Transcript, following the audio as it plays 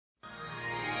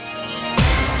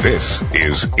This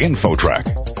is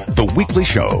InfoTrack, the weekly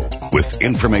show with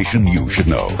information you should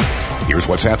know. Here's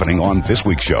what's happening on this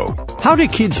week's show. How do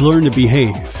kids learn to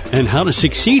behave and how to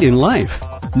succeed in life?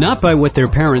 Not by what their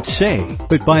parents say,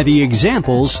 but by the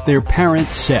examples their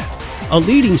parents set. A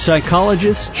leading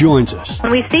psychologist joins us.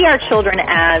 When we see our children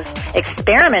as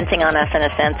experimenting on us, in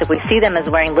a sense, if we see them as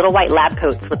wearing little white lab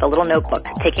coats with a little notebook,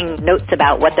 taking notes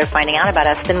about what they're finding out about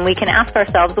us, then we can ask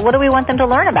ourselves, what do we want them to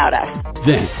learn about us?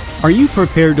 Then, are you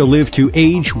prepared to live to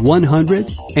age 100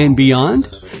 and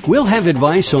beyond? We'll have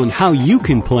advice on how you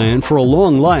can plan for a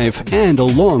long life and a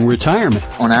long retirement.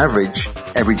 On average,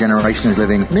 every generation is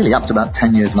living nearly up to about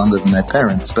 10 years longer than their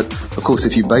parents. But, of course,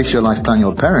 if you base your life plan on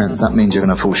your parents, that means you're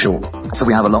going to fall short. So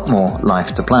we have a lot more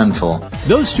life to plan for.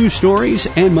 Those two stories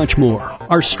and much more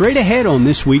are straight ahead on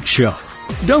this week's show.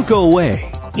 Don't go away.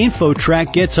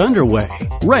 InfoTrack gets underway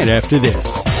right after this.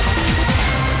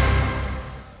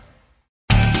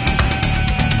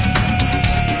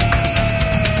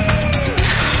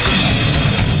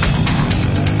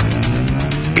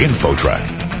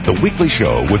 InfoTrack, the weekly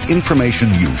show with information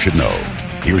you should know.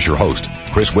 Here's your host,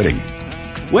 Chris Whitting.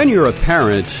 When you're a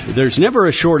parent, there's never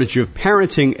a shortage of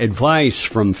parenting advice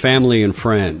from family and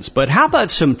friends. But how about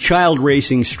some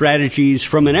child-raising strategies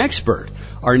from an expert?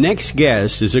 Our next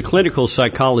guest is a clinical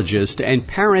psychologist and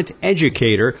parent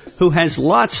educator who has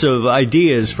lots of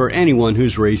ideas for anyone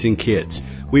who's raising kids.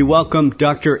 We welcome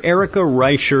Dr. Erica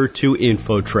Reicher to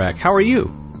InfoTrack. How are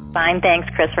you? Fine, thanks,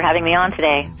 Chris, for having me on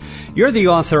today. You're the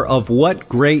author of What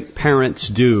Great Parents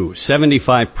Do,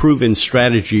 75 Proven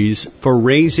Strategies for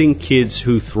Raising Kids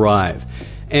Who Thrive.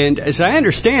 And as I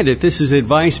understand it, this is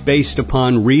advice based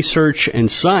upon research and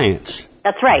science.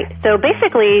 That's right. So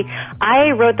basically,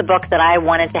 I wrote the book that I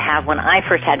wanted to have when I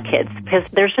first had kids, because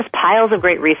there's just piles of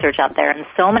great research out there and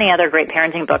so many other great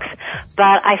parenting books.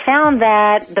 But I found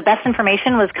that the best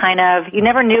information was you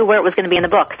never knew where it was going to be in the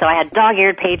book. So I had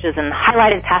dog-eared pages and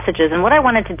highlighted passages, and what I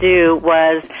wanted to do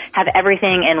was have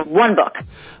everything in one book.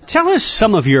 Tell us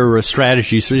some of your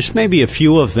strategies, just maybe a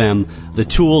few of them, the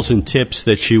tools and tips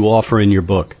that you offer in your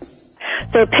book.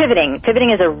 So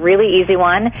pivoting is a really easy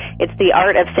one. It's the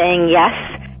art of saying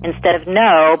yes instead of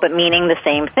no, but meaning the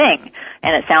same thing.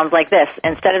 And it sounds like this.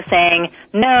 Instead of saying,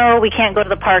 no, we can't go to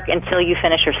the park until you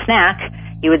finish your snack,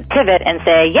 you would pivot and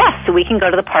say, yes, we can go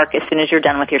to the park as soon as you're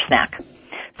done with your snack.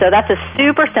 So that's a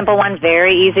super simple one,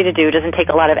 very easy to do, doesn't take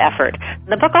a lot of effort.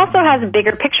 The book also has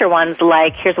bigger picture ones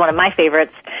like, here's one of my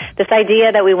favorites, this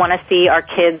idea that we want to see our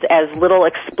kids as little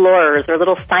explorers or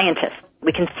little scientists.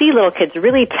 We can see little kids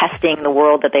really testing the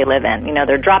world that they live in. You know,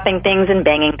 they're dropping things and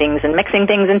banging things and mixing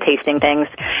things and tasting things.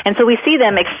 And so we see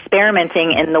them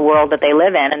experimenting in the world that they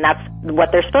live in, and that's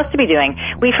what they're supposed to be doing.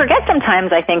 We forget sometimes,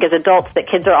 I think, as adults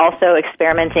that kids are also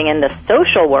experimenting in the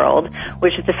social world,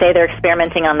 which is to say they're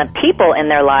experimenting on the people in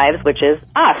their lives, which is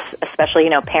us, especially,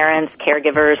 parents,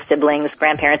 caregivers, siblings,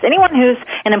 grandparents, anyone who's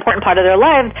an important part of their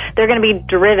lives, they're going to be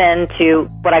driven to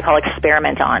what I call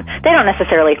experiment on. They don't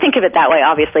necessarily think of it that way,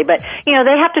 obviously, but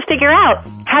they have to figure out,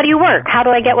 how do you work? How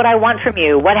do I get what I want from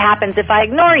you? What happens if I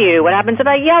ignore you? What happens if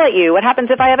I yell at you? What happens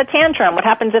if I have a tantrum? What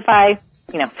happens if I,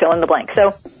 fill in the blank?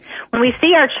 So when we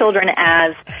see our children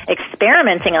as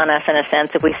experimenting on us, in a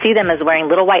sense, if we see them as wearing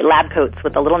little white lab coats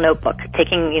with a little notebook,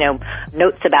 taking,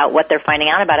 notes about what they're finding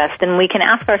out about us, then we can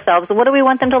ask ourselves, what do we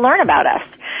want them to learn about us?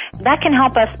 That can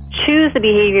help us choose the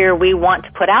behavior we want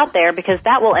to put out there, because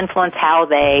that will influence how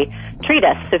they treat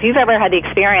us. So if you've ever had the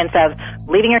experience of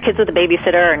leaving your kids with a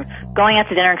babysitter and going out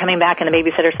to dinner and coming back and the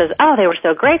babysitter says, oh, they were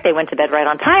so great, they went to bed right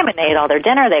on time and they ate all their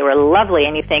dinner, they were lovely,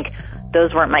 and you think,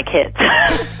 those weren't my kids.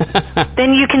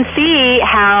 Then you can see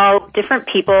how different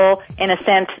people, in a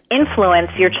sense,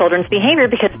 influence your children's behavior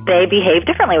because they behave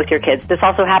differently with your kids. This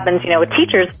also happens, with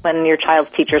teachers when your child's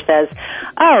teacher says,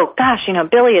 oh, gosh,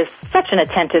 Billy is such an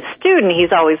attentive student.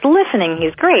 He's always listening.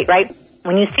 He's great, right?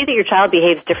 When you see that your child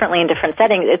behaves differently in different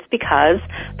settings, it's because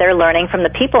they're learning from the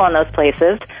people in those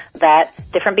places that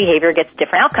different behavior gets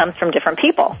different outcomes from different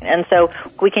people. And so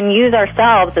we can use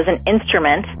ourselves as an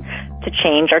instrument to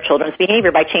change our children's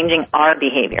behavior by changing our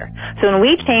behavior. So when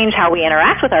we change how we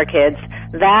interact with our kids,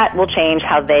 that will change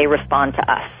how they respond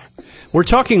to us. We're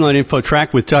talking on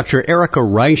InfoTrack with Dr. Erica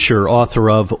Reicher, author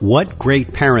of What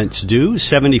Great Parents Do,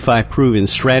 75 Proven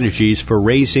Strategies for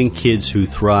Raising Kids Who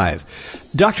Thrive.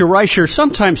 Dr. Reicher,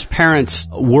 sometimes parents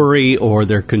worry or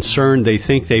they're concerned. They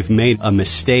think they've made a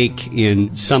mistake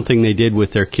in something they did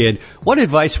with their kid. What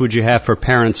advice would you have for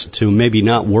parents to maybe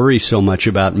not worry so much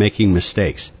about making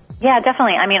mistakes? Yeah,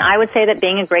 definitely. I mean, I would say that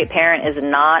being a great parent is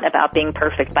not about being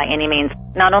perfect by any means.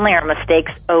 Not only are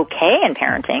mistakes okay in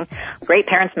parenting, great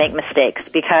parents make mistakes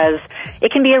because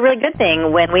it can be a really good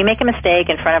thing. When we make a mistake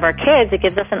in front of our kids, it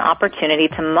gives us an opportunity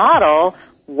to model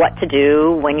what to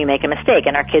do when you make a mistake,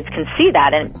 and our kids can see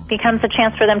that, and it becomes a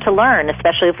chance for them to learn,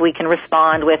 especially if we can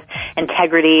respond with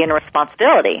integrity and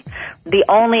responsibility. The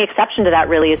only exception to that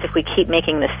really is if we keep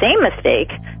making the same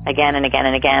mistake again and again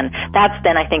and again. That's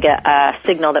then, I think, a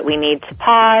signal that we need to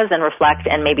pause and reflect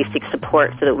and maybe seek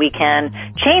support so that we can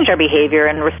change our behavior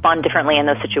and respond differently in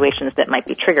those situations that might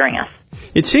be triggering us.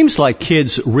 It seems like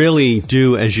kids really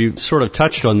do, as you sort of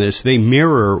touched on this, they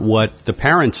mirror what the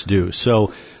parents do.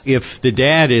 So if the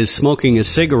dad is smoking a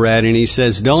cigarette and he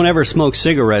says, don't ever smoke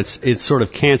cigarettes, it sort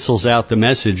of cancels out the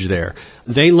message there.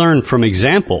 They learn from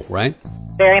example, right?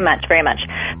 Very much, very much.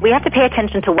 We have to pay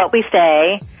attention to what we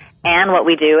say and what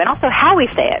we do, and also how we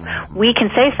say it. We can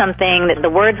say something that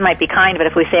the words might be kind, but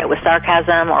if we say it with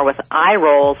sarcasm or with eye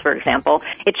rolls, for example,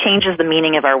 it changes the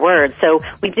meaning of our words. So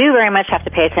we do very much have to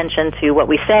pay attention to what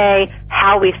we say,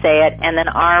 how we say it, and then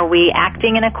are we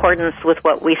acting in accordance with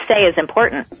what we say is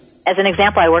important. As an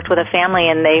example, I worked with a family,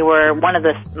 and one of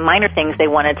the minor things they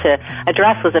wanted to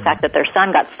address was the fact that their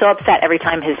son got so upset every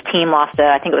time his team lost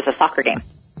I think it was a soccer game.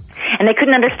 And they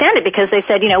couldn't understand it because they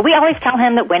said, we always tell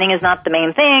him that winning is not the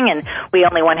main thing, and we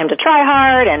only want him to try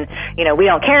hard, and, we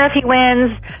don't care if he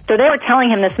wins. So they were telling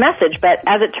him this message, but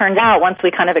as it turned out, once we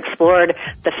kind of explored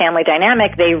the family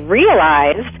dynamic, they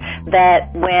realized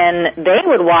that when they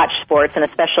would watch sports, and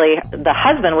especially the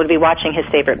husband would be watching his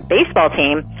favorite baseball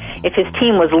team, if his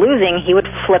team was losing, he would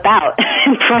flip out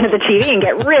in front of the TV and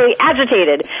get really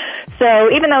agitated.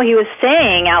 So even though he was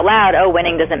saying out loud,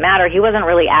 winning doesn't matter, he wasn't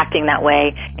really acting that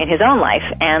way in his own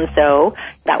life. And so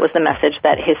that was the message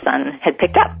that his son had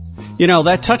picked up.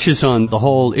 That touches on the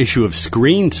whole issue of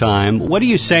screen time. What do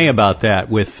you say about that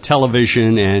with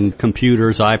television and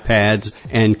computers, iPads,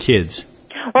 and kids?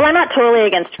 Well, I'm not totally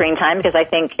against screen time because I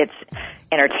think it's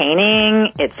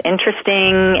entertaining, it's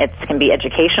interesting, it can be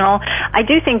educational. I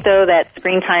do think, though, that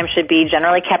screen time should be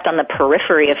generally kept on the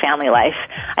periphery of family life.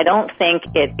 I don't think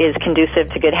it is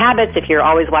conducive to good habits if you're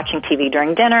always watching TV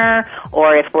during dinner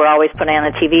or if we're always putting on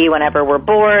the TV whenever we're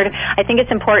bored. I think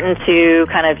it's important to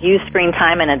kind of use screen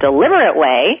time in a deliberate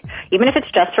way, even if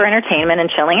it's just for entertainment and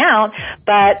chilling out,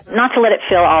 but not to let it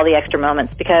fill all the extra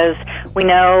moments because we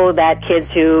know that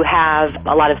kids who have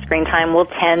a lot of screen time will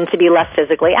tend to be less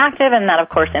physically active, and that, of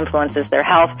course, influences their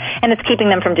health, and it's keeping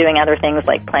them from doing other things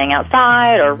like playing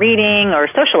outside or reading or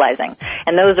socializing,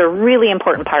 and those are really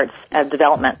important parts of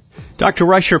development. Dr.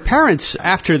 Reischer, parents,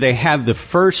 after they have the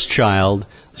first child,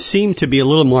 seem to be a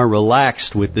little more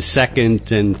relaxed with the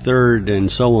second and third and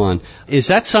so on. Is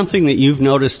that something that you've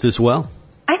noticed as well?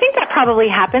 I think that probably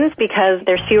happens because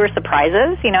there's fewer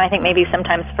surprises. I think maybe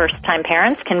sometimes first-time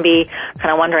parents can be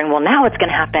kind of wondering, well, now what's going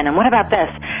to happen, and what about this?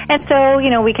 And so,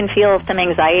 we can feel some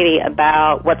anxiety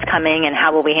about what's coming and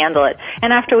how will we handle it.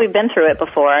 And after we've been through it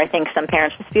before, I think some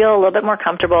parents just feel a little bit more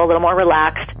comfortable, a little more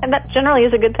relaxed, and that generally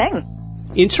is a good thing.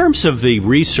 In terms of the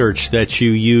research that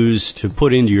you use to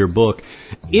put into your book,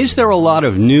 is there a lot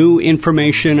of new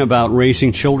information about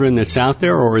raising children that's out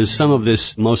there, or is some of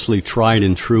this mostly tried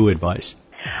and true advice?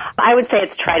 I would say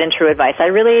it's tried and true advice. I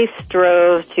really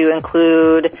strove to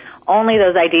include only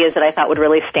those ideas that I thought would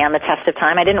really stand the test of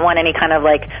time. I didn't want any kind of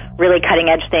really cutting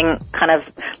edge thing, kind of,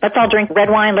 let's all drink red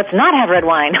wine, let's not have red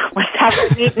wine, let's have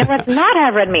red meat, no, let's not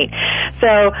have red meat. So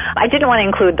I didn't want to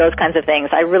include those kinds of things.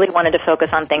 I really wanted to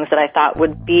focus on things that I thought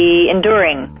would be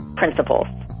enduring principles.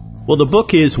 Well, the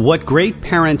book is What Great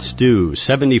Parents Do,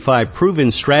 75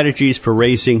 Proven Strategies for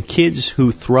Raising Kids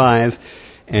Who Thrive.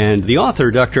 And the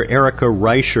author, Dr. Erica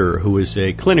Reischer, who is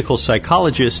a clinical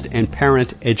psychologist and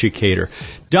parent educator.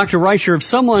 Dr. Reischer, if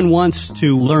someone wants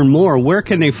to learn more, where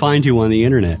can they find you on the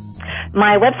Internet?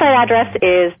 My website address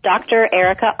is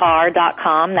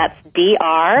drericar.com. That's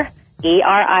DRERICAR.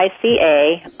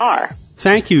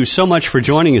 Thank you so much for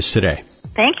joining us today.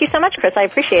 Thank you so much, Chris. I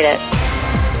appreciate it.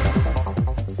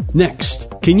 Next,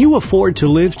 can you afford to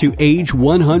live to age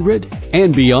 100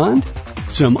 and beyond?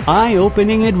 Some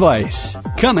eye-opening advice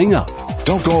coming up.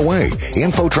 Don't go away.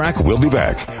 InfoTrack will be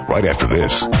back right after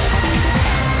this.